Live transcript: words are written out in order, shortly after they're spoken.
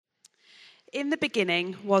In the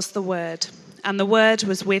beginning was the Word, and the Word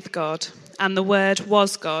was with God, and the Word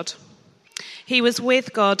was God. He was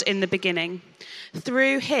with God in the beginning.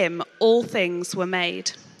 Through him all things were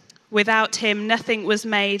made. Without him nothing was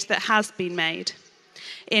made that has been made.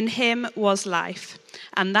 In him was life,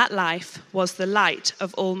 and that life was the light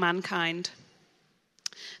of all mankind.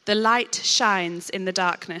 The light shines in the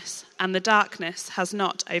darkness, and the darkness has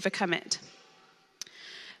not overcome it.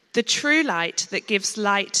 The true light that gives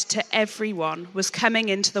light to everyone was coming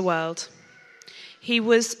into the world. He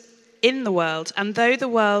was in the world, and though the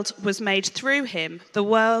world was made through him, the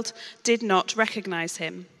world did not recognize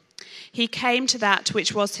him. He came to that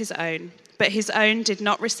which was his own, but his own did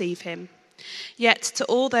not receive him. Yet to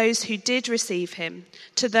all those who did receive him,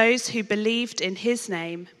 to those who believed in his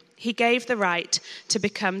name, he gave the right to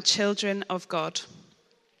become children of God.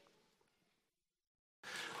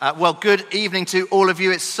 Well, good evening to all of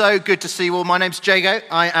you. It's so good to see you all. My name's Jago.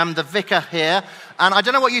 I am the vicar here. And I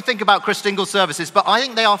don't know what you think about Christingle services, but I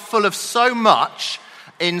think they are full of so much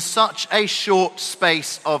in such a short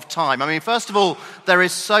space of time. I mean, first of all, there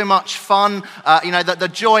is so much fun. The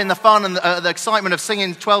joy and the fun and the excitement of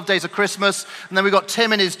singing 12 Days of Christmas. And then we've got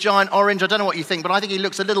Tim in his giant orange. I don't know what you think, but I think he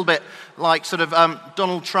looks a little bit like sort of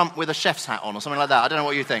Donald Trump with a chef's hat on or something like that. I don't know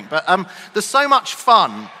what you think. But there's so much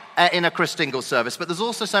fun in a Christingle service, but there's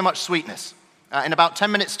also so much sweetness. In about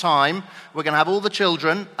 10 minutes' time, we're going to have all the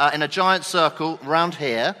children in a giant circle round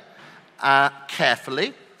here,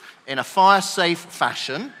 carefully, in a fire-safe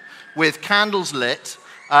fashion, with candles lit,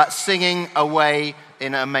 singing Away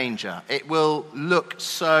in a Manger. It will look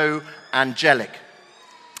so angelic.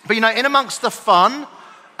 But in amongst the fun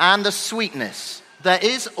and the sweetness, there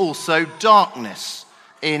is also darkness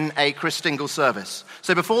in a Christingle service.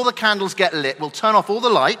 So before the candles get lit, we'll turn off all the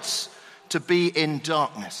lights to be in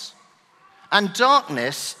darkness. And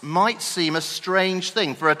darkness might seem a strange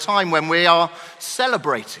thing for a time when we are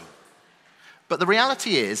celebrating. But the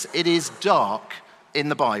reality is, it is dark in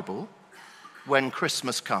the Bible when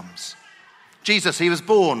Christmas comes. Jesus, he was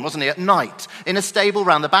born, wasn't he, at night, in a stable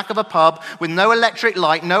round the back of a pub with no electric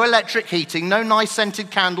light, no electric heating, no nice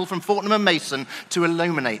scented candle from Fortnum & Mason to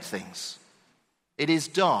illuminate things. It is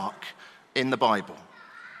dark in the Bible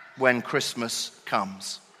when Christmas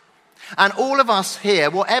comes. And all of us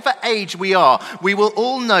here, whatever age we are, we will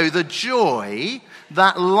all know the joy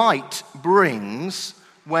that light brings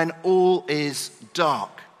when all is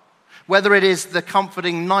dark. Whether it is the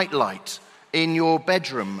comforting nightlight in your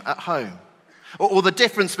bedroom at home, or the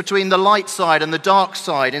difference between the light side and the dark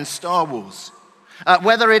side in Star Wars.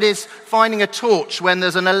 Whether it is finding a torch when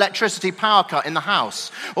there's an electricity power cut in the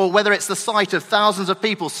house, or whether it's the sight of thousands of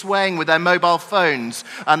people swaying with their mobile phones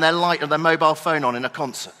and their light of their mobile phone on in a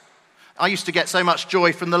concert. I used to get so much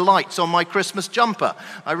joy from the lights on my Christmas jumper.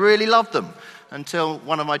 I really loved them until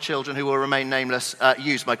one of my children, who will remain nameless,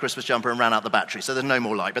 used my Christmas jumper and ran out the battery, so there's no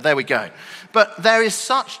more light, but there we go. But there is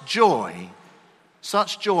such joy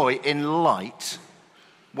in light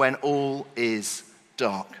when all is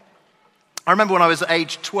dark. I remember when I was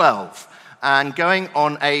age 12 and going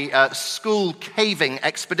on a school caving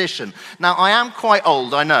expedition. Now, I am quite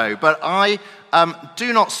old, I know, but I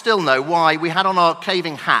do not still know why we had on our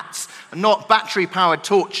caving hats not battery-powered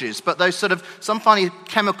torches, but those sort of, some funny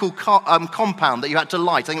chemical compound that you had to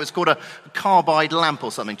light. I think it was called a carbide lamp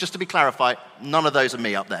or something. Just to be clarified, none of those are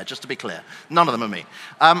me up there, just to be clear. None of them are me.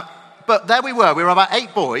 But there we were about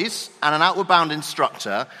 8 boys and an outward bound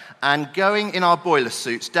instructor, and going in our boiler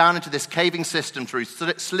suits down into this caving system through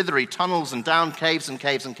slithery tunnels and down caves and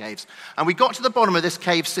caves and caves. And we got to the bottom of this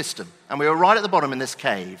cave system, and we were right at the bottom in this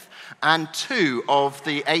cave, and 2 of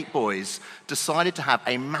the 8 boys decided to have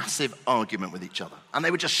a massive argument with each other. And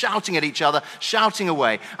they were just shouting at each other, shouting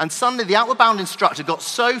away. And suddenly the outward bound instructor got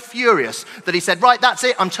so furious that he said, right, that's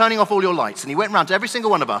it, I'm turning off all your lights. And he went round to every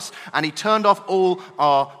single one of us, and he turned off all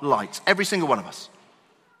our lights, every single one of us.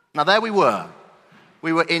 Now there we were.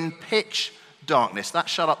 We were in pitch darkness. That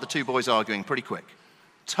shut up the 2 boys arguing pretty quick.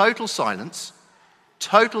 Total silence,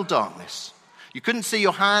 total darkness. You couldn't see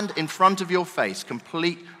your hand in front of your face,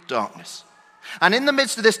 complete darkness. And in the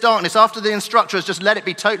midst of this darkness, after the instructor has just let it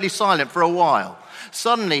be totally silent for a while,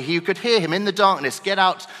 suddenly you could hear him in the darkness get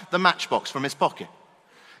out the matchbox from his pocket.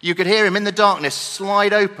 You could hear him in the darkness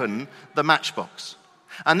slide open the matchbox.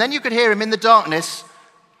 And then you could hear him in the darkness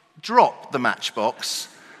drop the matchbox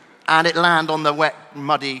and it land on the wet,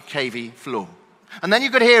 muddy, cavey floor. And then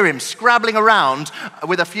you could hear him scrabbling around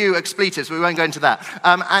with a few expletives, we won't go into that,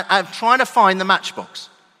 and trying to find the matchbox.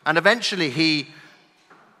 And eventually he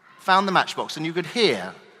found the matchbox, and you could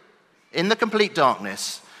hear, in the complete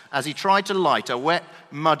darkness, as he tried to light a wet,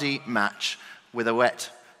 muddy match with a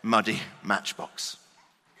wet, muddy matchbox.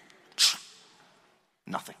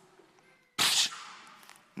 Nothing.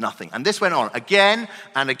 Nothing. And this went on again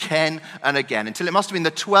and again and again until it must have been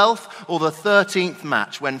the 12th or the 13th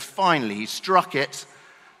match when finally he struck it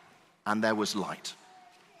and there was light.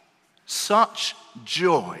 Such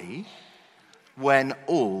joy when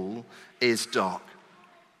all is dark.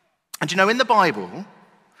 And you know, in the Bible,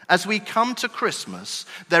 as we come to Christmas,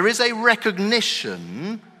 there is a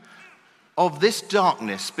recognition of this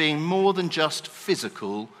darkness being more than just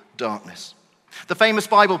physical darkness. The famous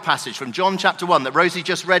Bible passage from John chapter 1 that Rosie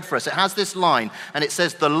just read for us, it has this line, and it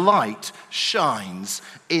says, "The light shines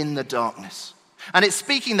in the darkness." And it's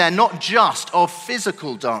speaking there not just of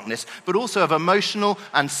physical darkness, but also of emotional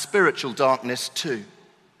and spiritual darkness too.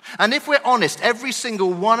 And if we're honest, every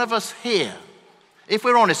single one of us here, if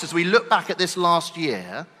we're honest, as we look back at this last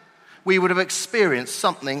year, we would have experienced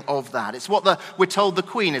something of that. It's what we're told the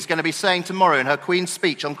Queen is going to be saying tomorrow in her Queen's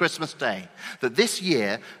speech on Christmas Day, that this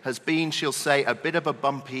year has been, she'll say, a bit of a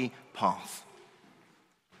bumpy path.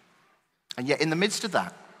 And yet in the midst of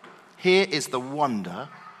that, here is the wonder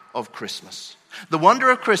of Christmas. The wonder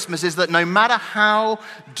of Christmas is that no matter how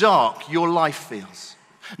dark your life feels,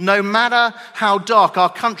 no matter how dark our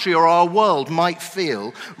country or our world might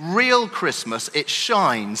feel, real Christmas, it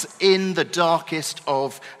shines in the darkest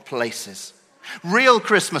of places. Real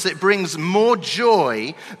Christmas, it brings more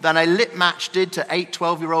joy than a lit match did to 8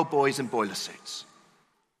 12-year-old boys in boiler suits.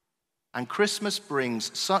 And Christmas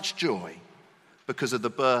brings such joy because of the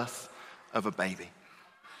birth of a baby.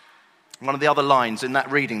 One of the other lines in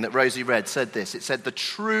that reading that Rosie read said this. It said, "The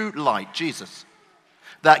true light, Jesus,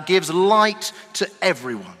 that gives light to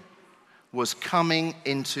everyone, was coming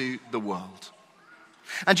into the world."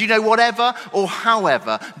 And you know, whatever or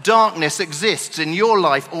however darkness exists in your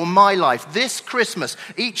life or my life, this Christmas,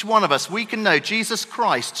 each one of us, we can know Jesus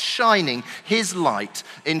Christ shining his light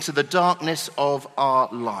into the darkness of our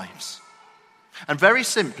lives. And very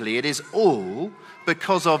simply, it is all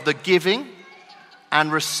because of the giving and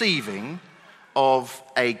receiving of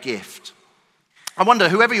a gift. I wonder,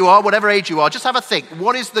 whoever you are, whatever age you are, just have a think.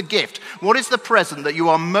 What is the gift? What is the present that you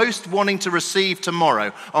are most wanting to receive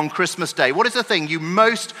tomorrow on Christmas Day? What is the thing you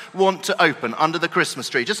most want to open under the Christmas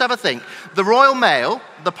tree? Just have a think. The Royal Mail,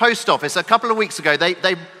 the post office, a couple of weeks ago,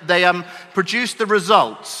 they produced the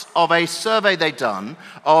results of a survey they'd done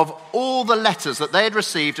of all the letters that they had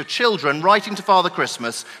received of children writing to Father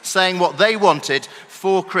Christmas saying what they wanted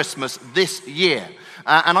for Christmas this year.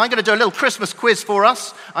 And I'm going to do a little Christmas quiz for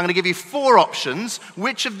us. I'm going to give you 4 options.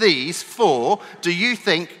 Which of these 4 do you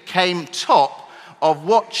think came top of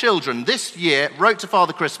what children this year wrote to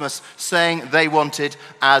Father Christmas saying they wanted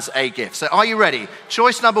as a gift? So are you ready?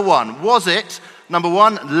 Choice number 1. Was it, number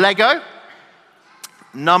 1, Lego?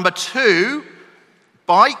 Number 2,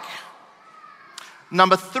 bike?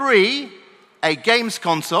 Number 3, a games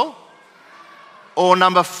console? Or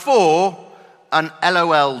number 4, an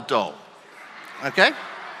LOL doll? Okay?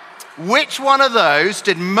 Which one of those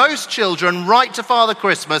did most children write to Father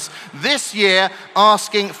Christmas this year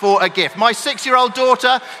asking for a gift? My 6-year-old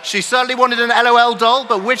daughter, she certainly wanted an LOL doll,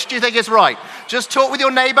 but which do you think is right? Just talk with your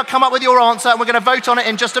neighbor, come up with your answer, and we're going to vote on it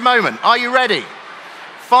in just a moment. Are you ready?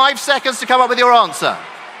 5 seconds to come up with your answer.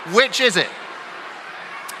 Which is it?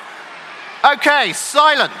 Okay,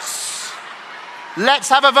 silence. Let's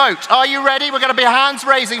have a vote. Are you ready? We're going to be hands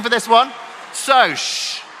raising for this one. So,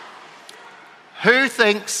 shh. Who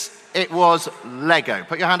thinks it was Lego?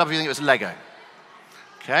 Put your hand up if you think it was Lego.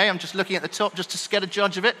 Okay, I'm just looking at the top just to get a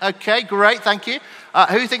judge of it. Okay, great, thank you.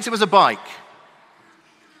 Who thinks it was a bike?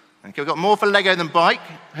 Okay, we've got more for Lego than bike.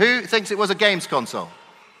 Who thinks it was a games console?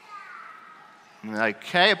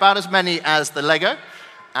 Okay, about as many as the Lego.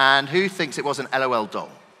 And who thinks it was an LOL doll?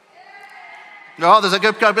 Oh, there's a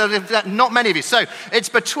good, not many of you. So it's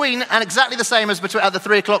between, and exactly the same as between at the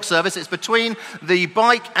 3 o'clock service, it's between the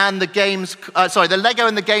bike and the games, the Lego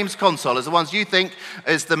and the games console as the ones you think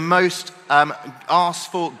is the most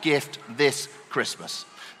asked for gift this Christmas.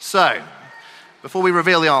 So, before we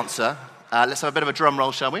reveal the answer, let's have a bit of a drum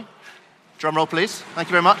roll, shall we? Drum roll, please. Thank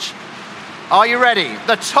you very much. Are you ready?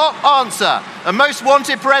 The top answer, the most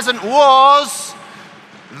wanted present was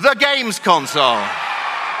the games console.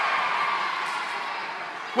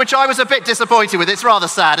 Which I was a bit disappointed with. It's rather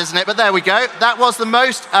sad, isn't it? But there we go. That was the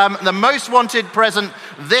most wanted present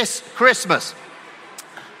this Christmas.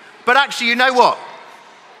 But actually, you know what?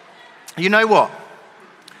 You know what?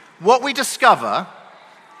 What we discover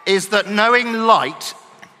is that knowing light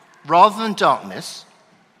rather than darkness,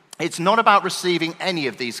 it's not about receiving any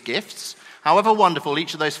of these gifts, however wonderful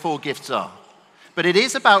each of those 4 gifts are. But it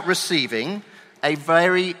is about receiving a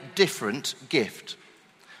very different gift.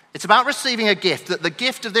 It's about receiving a gift, that the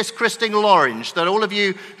gift of this Christingle orange that all of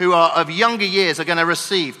you who are of younger years are going to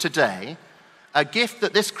receive today, a gift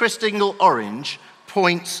that this Christingle orange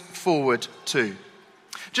points forward to.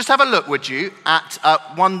 Just have a look, would you, at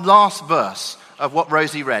one last verse of what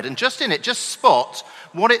Rosie read. And just in it, just spot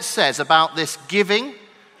what it says about this giving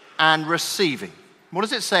and receiving. What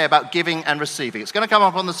does it say about giving and receiving? It's going to come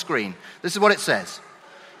up on the screen. This is what it says.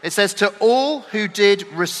 It says, to all who did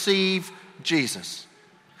receive Jesus,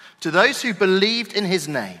 to those who believed in his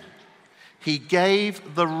name, he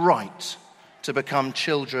gave the right to become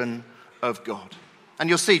children of God. And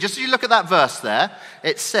you'll see, just as you look at that verse there,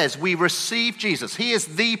 it says we receive Jesus. He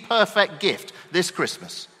is the perfect gift this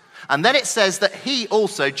Christmas. And then it says that he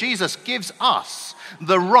also, Jesus, gives us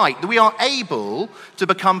the right, that we are able to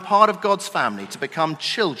become part of God's family, to become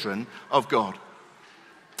children of God.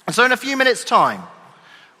 And so in a few minutes' time,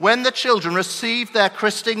 when the children receive their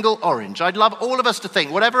Christingle orange, I'd love all of us to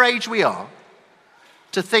think, whatever age we are,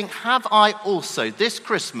 to think, have I also this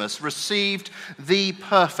Christmas received the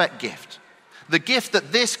perfect gift? The gift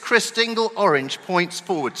that this Christingle orange points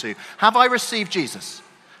forward to. Have I received Jesus?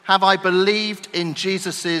 Have I believed in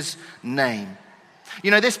Jesus' name?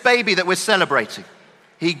 You know, this baby that we're celebrating,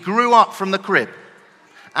 he grew up from the crib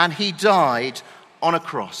and he died on a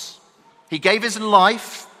cross. He gave his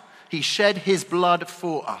life. He shed his blood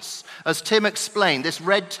for us. As Tim explained, this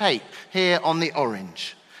red tape here on the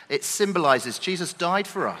orange, it symbolizes Jesus died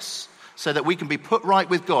for us so that we can be put right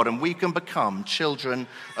with God and we can become children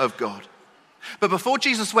of God. But before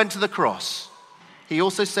Jesus went to the cross, he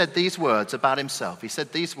also said these words about himself. He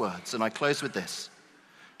said these words, and I close with this.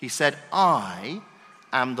 He said, I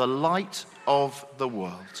am the light of the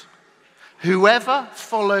world. Whoever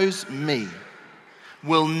follows me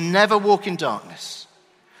will never walk in darkness,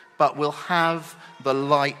 but will have the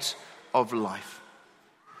light of life.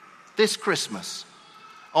 This Christmas,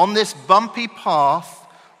 on this bumpy path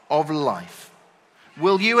of life,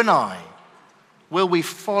 will you and I, will we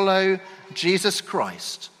follow Jesus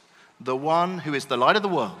Christ, the one who is the light of the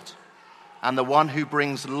world and the one who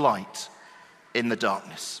brings light in the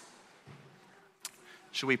darkness?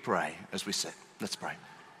 Shall we pray as we sit? Let's pray.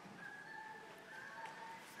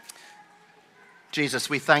 Jesus,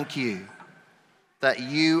 we thank you that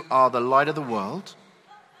you are the light of the world,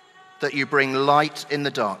 that you bring light in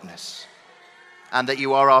the darkness, and that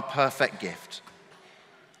you are our perfect gift.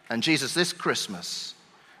 And Jesus, this Christmas,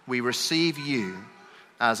 we receive you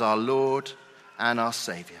as our Lord and our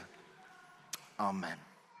Savior. Amen.